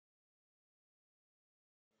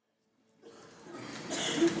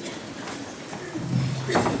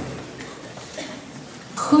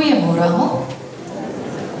Goeiemôre almal.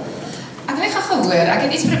 Ek het net gehoor, ek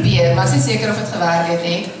het iets probeer, maar ek is nie seker of dit gewerk het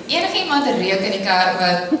nie. Enigiemand reuk in die kerk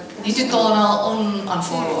wat nie totaal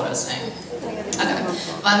onaanvaarbaar is nie. Okay.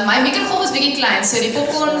 Want my mikrogolf is bietjie klein, so die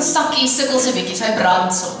popcorn sakkie sukkel so bietjie, so hy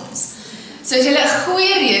brand soms. So as julle 'n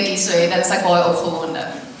goeie reukie so het, dan is ek baie opgewonde.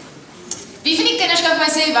 Wie van die kinders kan vir my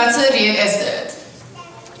sê wat se reuk is dit?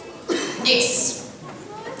 Yes.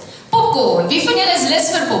 Popcorn. Wie van julle is lus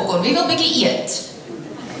vir popcorn? Wie wil bietjie eet?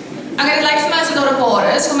 Okay, dit lyk vir my as daar 'n paar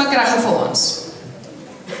is, kom ek kry vir ons.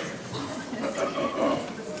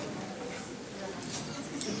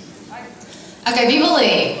 Okay, wie wil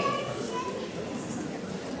hê?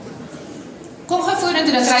 Kom gou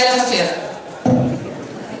vorentoe, dan kry julle vir julle.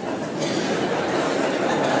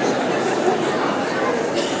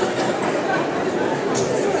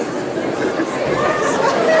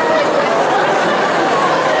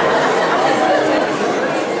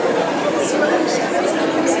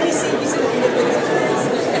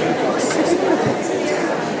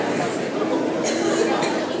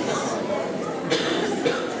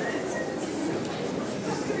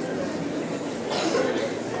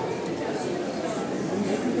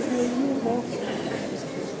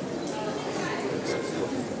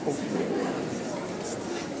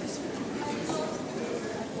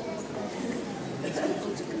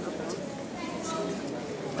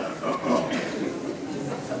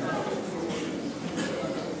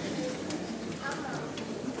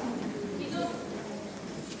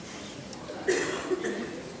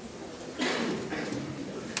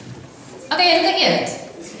 Okay, jy kan eet.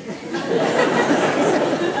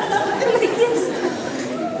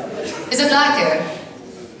 Is dit lekker?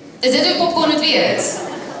 Is dit hoe popcorn het wees?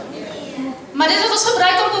 Maar dit wat ons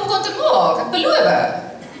gebruik om popcorn te maak, ek beloof.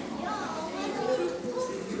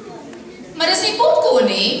 Maar dis nie popcorn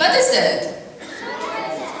nie, wat is dit?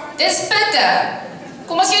 Dis pitte.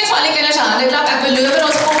 Kom ons gee vir al die kinders 'n hande klap, ek beloof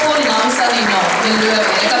ons popcorn langs aan die naam, beloof,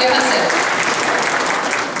 jy kan weer gaan sit.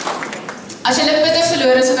 As jy pitte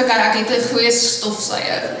verloor is, ek het 'n goeie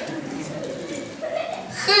stofsuier.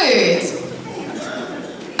 Goed.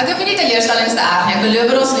 Ek hoop nie teleurstellings te erg nie. Ek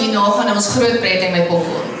beloof ons hier na gaan ons groot pret met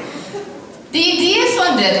popcorn. Die idee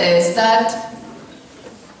van dit is dat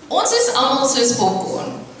ons is almal soos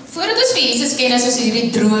popcorn. Voordat ons vir Jesus ken, is ons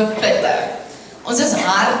hierdie droë pitte. Ons is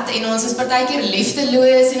hard en ons is partykeer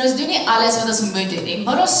liefdeloos en ons doen nie alles wat ons moet doen nie,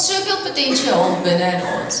 maar daar is soveel potensiaal binne in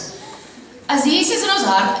ons. As Jesus in ons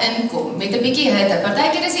hart inkom, met 'n bietjie hitte,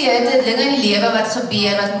 partykeer is die hitte dinge in die lewe wat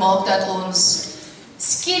gebeur, wat maak dat ons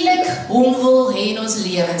skielik hom wil hê in ons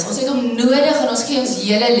lewens. Ons het hom nodig en ons gee ons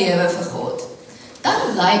hele lewe vir God.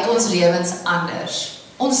 Dan lyk ons lewens anders.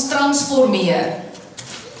 Ons transformeer.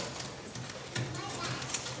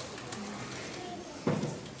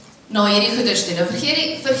 Nou, hierdie goeders doen.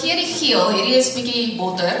 Vergeet die geel, hierdie is bietjie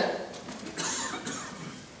botter.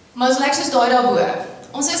 Maar ons lyk soos daai daarbo.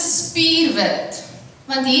 Ons is spierwit,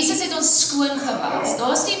 want Jesus het ons skoon gewas.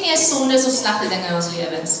 Daar is nie meer sondes of slegte dinge in ons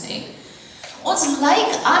lewens nie. Ons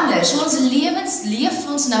lyk anders, ons lewens leef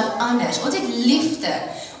ons nou anders. Ons het liefde,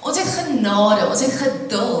 ons het genade, ons het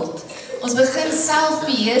geduld. Ons begin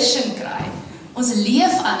selfbeheersing kry. Ons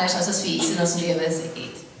leef anders as ons vir Jesus in ons lewens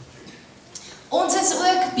het. Ons is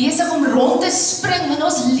ook besig om rond te spring met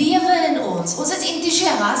ons lewe in ons. Ons is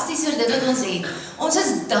entoesiasties oor dit wat ons het. Ons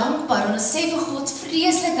is dankbaar en ons sê vir God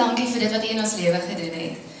vreeslik dankie vir dit wat hy in ons lewe gedoen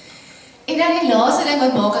het. En dan die laaste ding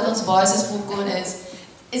wat maak dat ons baie soos popcorn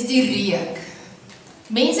is die reuk.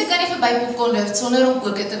 Mense kan nie verby popcorn loop sonder om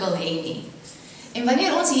ook dit te wil hê nie. En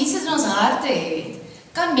wanneer ons Jesus in ons harte het,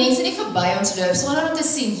 kan mense nie verby ons loop sonder om te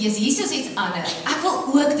sien, Jesus iets anders. Ek wil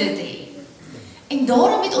ook dit hê. En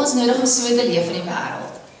daarom het ons nodig om so te leef in die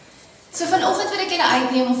wêreld. So vanoggend wil ek julle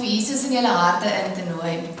uitneem om vir Jesus in julle harte in te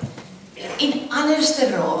nooi en anders te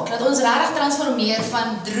raak, dat ons regtig transformeer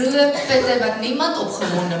van droë pitte wat niemand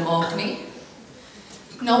opgewonde maak nie,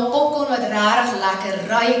 na popcorn wat regtig lekker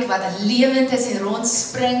ruik, wat lewend is en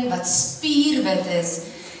rondspring, wat spierwit is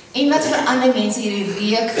en wat vir ander mense hierdie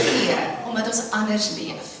reuk gee, omdat ons anders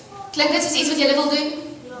leef. Klink dit soos iets wat julle wil doen?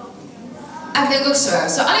 Ek dink ook so.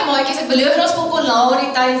 So al die maatjies, ek beloof ons popcorn laer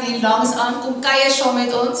die tyd hier langs aan, kom kuier saam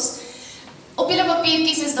met ons. Op julle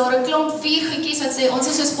papiertjies is daar 'n klomp 4 goedjies wat sê ons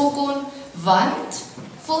is soos popcorn, want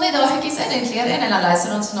vul net daai goedjies in en kleer in en dan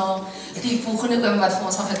luister ons na die volgende oom wat vir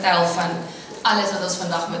ons gaan vertel van alles wat ons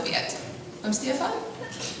vandag moet weet. Oom Stefan?